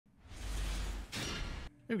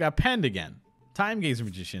We've got Penned again. Time Gazer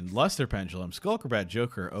Magician, Luster Pendulum, Skullcrobat,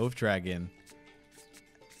 Joker, Oath Dragon.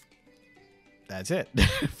 That's it.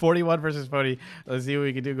 41 versus 40. Let's see what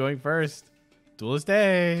we can do going first. Duelist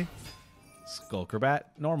A. Skullcrobat,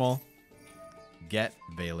 normal. Get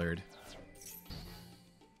Veilard.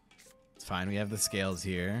 It's fine. We have the scales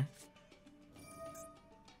here.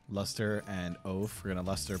 Luster and Oath. We're going to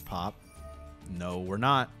Luster pop. No, we're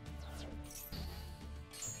not.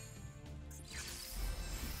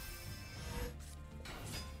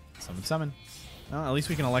 Summon. Well, at least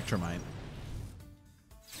we can Electromite.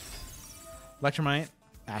 Electromite,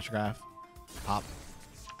 Astrograph, pop,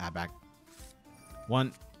 add back.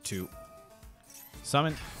 1, 2.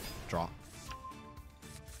 Summon, draw.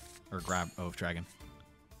 Or grab Oath Dragon.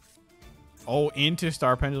 Oh, into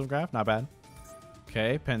Star Pendulum Graph. Not bad.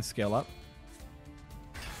 Okay, pen scale up.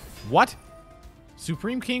 What?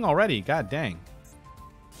 Supreme King already. God dang.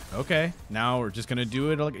 Okay, now we're just going to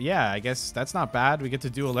do it. Yeah, I guess that's not bad. We get to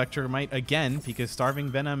do Electromite again because Starving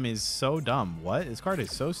Venom is so dumb. What? This card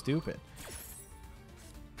is so stupid.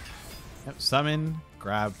 Yep, summon,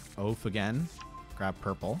 grab Oath again, grab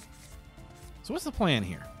purple. So what's the plan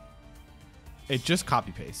here? It just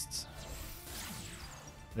copy pastes.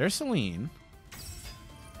 There's Selene.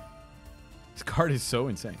 This card is so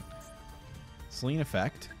insane. Selene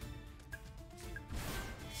effect.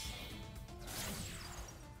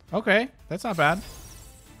 Okay, that's not bad.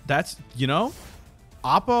 That's, you know,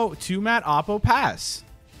 Oppo, 2-mat Oppo pass.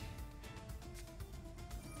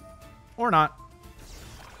 Or not.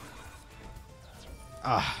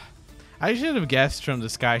 I should have guessed from the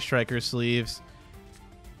Sky Striker sleeves.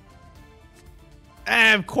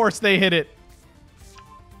 Of course they hit it.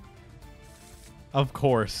 Of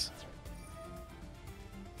course.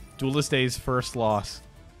 Duelist A's first loss.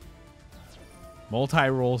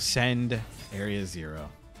 Multi-roll, send, area 0.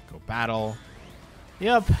 Go battle.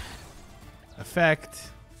 Yep. Effect.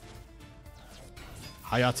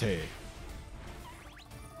 Hayate.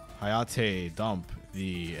 Hayate, dump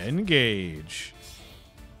the engage.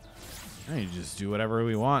 I need to just do whatever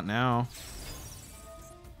we want now.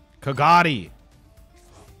 Kagati.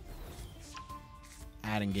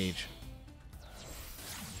 Add engage.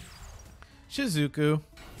 Shizuku.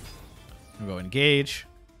 We'll go engage.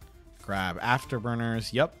 Grab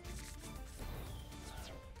afterburners. Yep.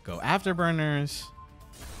 Go afterburners.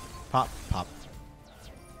 Pop, pop.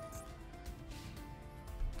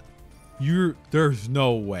 There's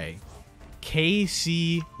no way.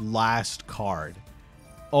 KC last card.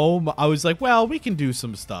 Oh my, I was like, well, we can do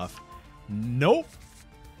some stuff. Nope.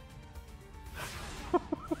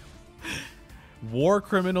 War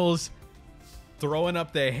criminals throwing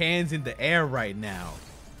up their hands in the air right now.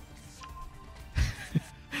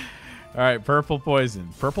 All right, purple poison.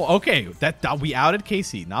 Purple. Okay, that we outed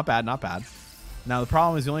KC. Not bad, not bad. Now the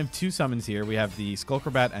problem is we only have 2 summons here. We have the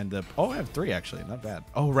Skullcrobat and the... Oh, I have 3 actually. Not bad.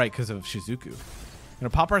 Oh, right, because of Shizuku. We're gonna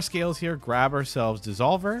pop our scales here, grab ourselves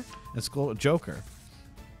Dissolver and Joker.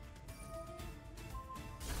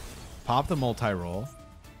 Pop the multi-roll.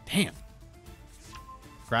 Damn.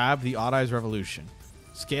 Grab the Odd Eyes Revolution.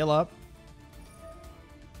 Scale up.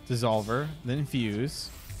 Dissolver. Then infuse.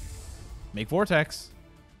 Make Vortex.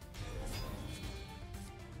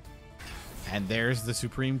 And there's the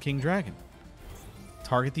Supreme King Dragon.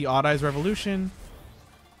 Target the Odd Eyes Revolution.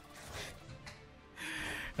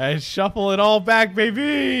 And shuffle it all back,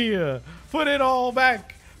 baby. Put it all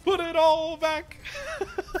back. Put it all back.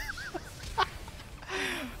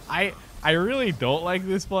 I really don't like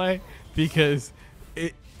this play because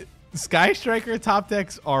Sky Striker top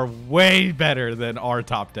decks are way better than our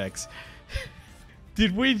top decks.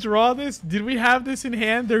 Did we draw this? Did we have this in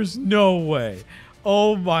hand? There's no way.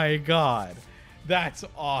 Oh my god. That's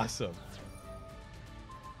awesome.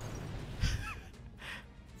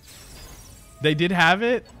 They did have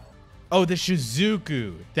it? Oh, the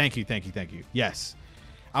Shizuku. Thank you, thank you, thank you. Yes.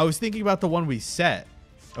 I was thinking about the one we set.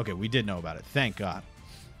 Okay, we did know about it. Thank God.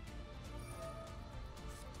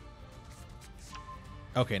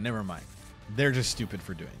 Okay, never mind. They're just stupid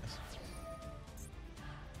for doing this.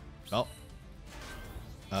 Well.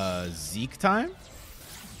 Zeke time?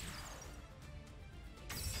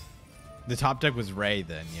 The top deck was Ray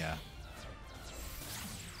then, yeah.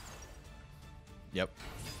 Yep.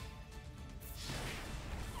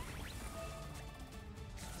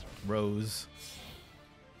 Rose.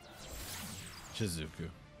 Shizuku.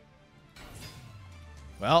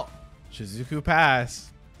 Well, Shizuku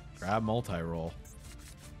pass. Grab multi-roll.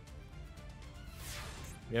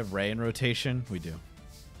 We have Ray in rotation? We do.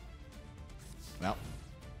 Well.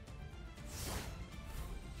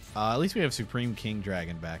 At least we have Supreme King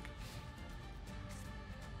Dragon back.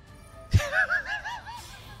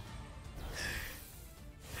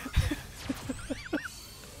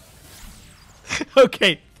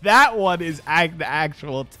 Okay, that one is the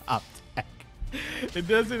actual top deck. It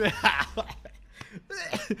doesn't.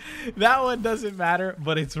 That one doesn't matter,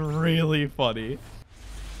 but it's really funny.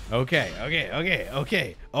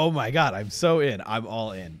 Okay. Oh my god, I'm so in. I'm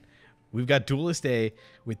all in. We've got Duelist A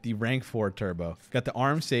with the rank 4 turbo. Got the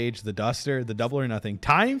Arm Sage, the Duster, the Double or Nothing,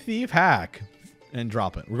 Time Thief Hack, and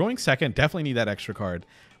drop it. We're going second. Definitely need that extra card.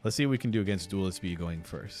 Let's see what we can do against Duelist B going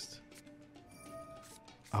first.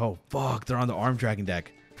 Oh, fuck. They're on the Arm Dragon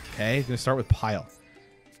deck. Okay, gonna start with Pile.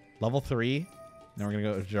 Level 3. Then we're gonna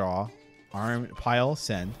go draw. Arm, Pile,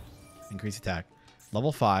 send. Increase attack.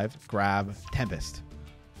 Level 5, grab Tempest.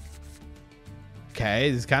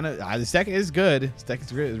 Okay, this kind of this deck is good. This deck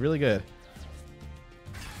is really good.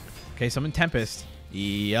 Okay, summon Tempest.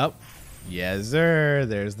 Yep. Yes, sir.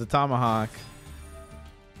 There's the Tomahawk.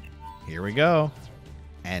 Here we go.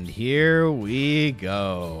 And here we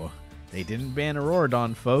go. They didn't ban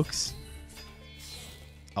Auroradon, folks.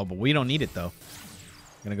 Oh, but we don't need it, though.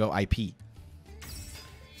 I'm going to go IP. I'm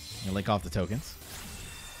going to link off the tokens.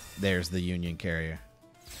 There's the Union Carrier.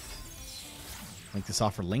 Link this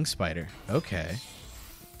off for Link Spider. Okay.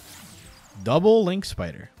 Double Link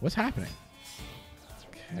Spider. What's happening?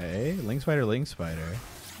 Okay. Link Spider, Link Spider.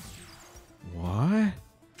 What?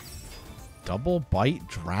 Double Bite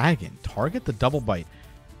Dragon. Target the Double Bite.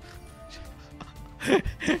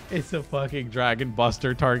 It's a fucking Dragon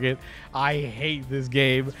Buster target. I hate this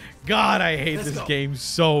game. God, I hate this game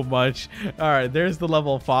so much. All right, there's the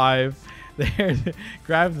level 5. There,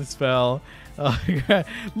 grab the spell.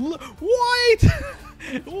 White!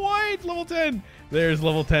 White, level 10. There's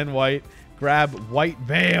level 10 white. Grab White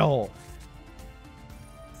Veil.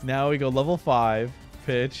 Now we go level 5.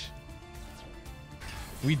 Pitch.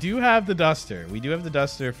 We do have the Duster. We do have the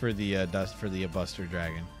Duster for the Buster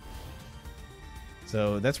Dragon.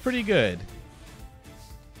 So that's pretty good.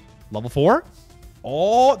 Level 4.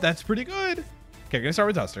 Oh, that's pretty good. Okay, we're gonna start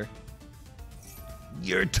with Duster.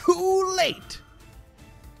 You're too late.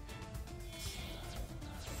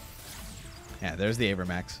 Yeah, there's the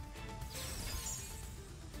Avermax.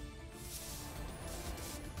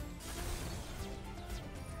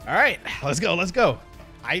 All right, let's go. Let's go.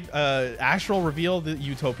 Astral reveal the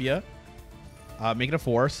Utopia. Make it a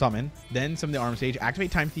 4. Summon. Then summon the Arm Stage.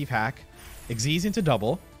 Activate Time Thief Hack. Xyz into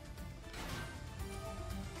double.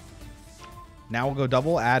 Now we'll go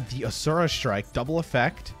double. Add the Asura Strike. Double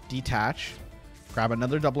effect. Detach. Grab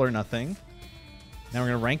another Double or Nothing. Now we're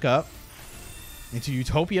going to rank up into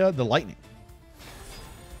Utopia the Lightning.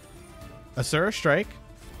 Asura Strike.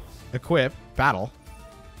 Equip. Battle.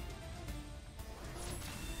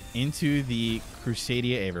 Into the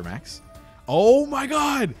Crusadia Avermax. Oh my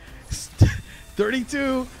god!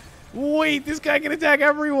 32. Wait, this guy can attack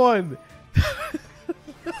everyone. Yeah!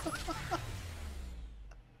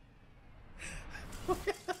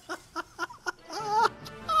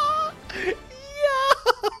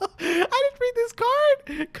 I didn't read this card.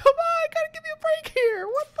 Come on, gotta give me a break here.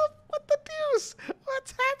 What the deuce?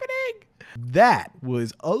 What's happening? That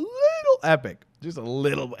was a little epic. Just a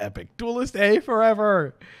little epic. Duelist A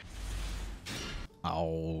forever.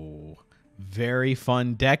 Oh, very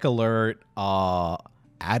fun deck alert.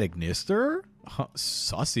 Adagnister?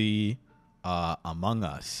 Sussy. Among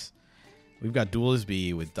Us. We've got Duelist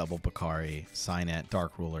B with double Bakari, Signet,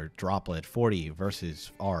 Dark Ruler, Droplet, 40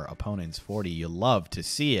 versus our opponent's 40. You love to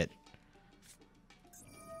see it.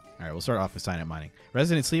 All right, we'll start off with Signet Mining.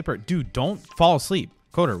 Resident Sleeper. Dude, don't fall asleep.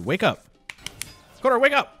 Coder, wake up. Coder,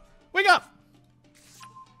 wake up. Wake up.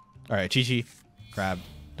 All right, Chi-Chi. Crab.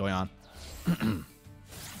 Doyon.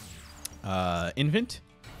 Infant.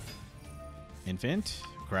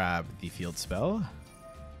 Grab the field spell.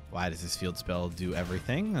 Why does this field spell do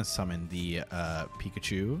everything? Let's summon the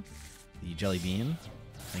Pikachu, the Jelly Bean.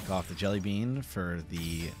 Link off the Jelly Bean for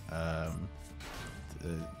the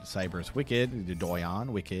Cyber's Wicked, the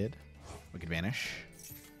Doyon, Wicked Vanish.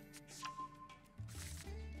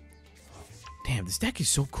 Damn, this deck is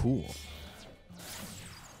so cool.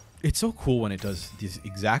 It's so cool when it does this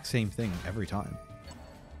exact same thing every time.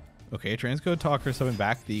 Okay, Transcode Talker, summon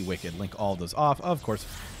back the Wicked. Link all of those off, of course,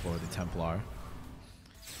 for the Templar.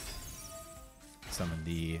 Summon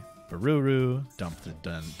the Baruru, dump the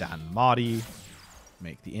Danmati,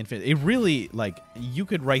 make the Infant. It really, like, you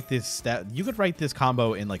could write this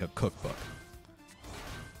combo in like a cookbook.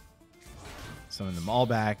 Summon them all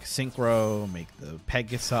back. Synchro, make the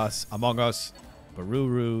Pegasus, Among Us,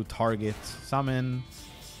 Baruru, target, summon.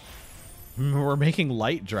 We're making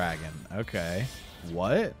Light Dragon. Okay.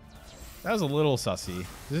 What? That was a little sussy. Is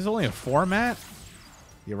this only a format?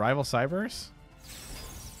 The Arrival Cybers?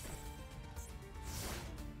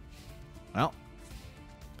 Well,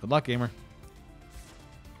 good luck, gamer.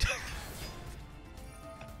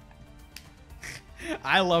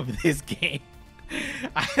 I love this game.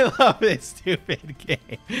 I love this stupid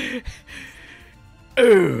game.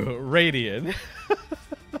 Ooh, Radiant.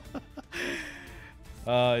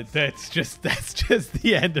 That's just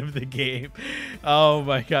the end of the game. Oh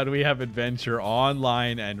my god, we have Adventure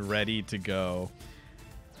online and ready to go.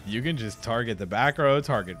 You can just target the back row,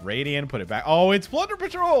 target Radiant, put it back. Oh, it's Plunder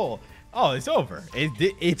Patrol. Oh, it's over.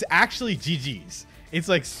 It's actually GG's. It's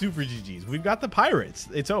like super GG's. We've got the Pirates.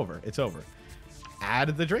 It's over. It's over.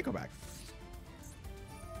 Add the Draco back.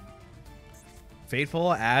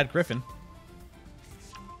 Fateful, add Griffin.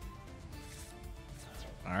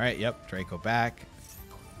 All right, yep. Draco back.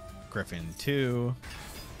 Griffin 2.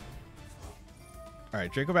 All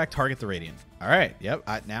right, Draco back, target the Radiant. All right, yep.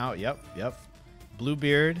 Now, yep.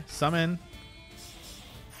 Bluebeard, summon.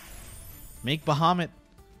 Make Bahamut.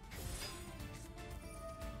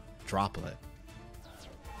 Droplet.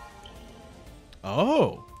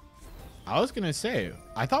 Oh. I was going to say,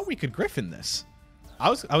 I thought we could Griffin this. I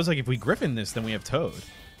was like, if we Griffin this, then we have Toad.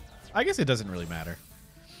 I guess it doesn't really matter.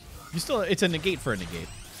 It's a negate for a negate.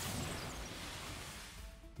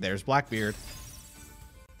 There's Blackbeard.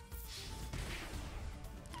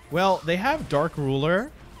 Well, they have Dark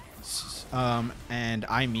Ruler, and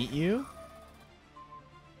I Meet You.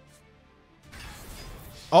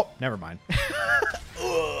 Oh, never mind.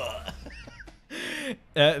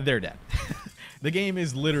 They're dead. The game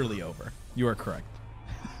is literally over. You are correct.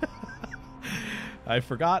 I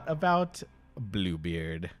forgot about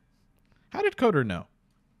Bluebeard. How did Coder know?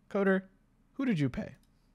 Coder, who did you pay?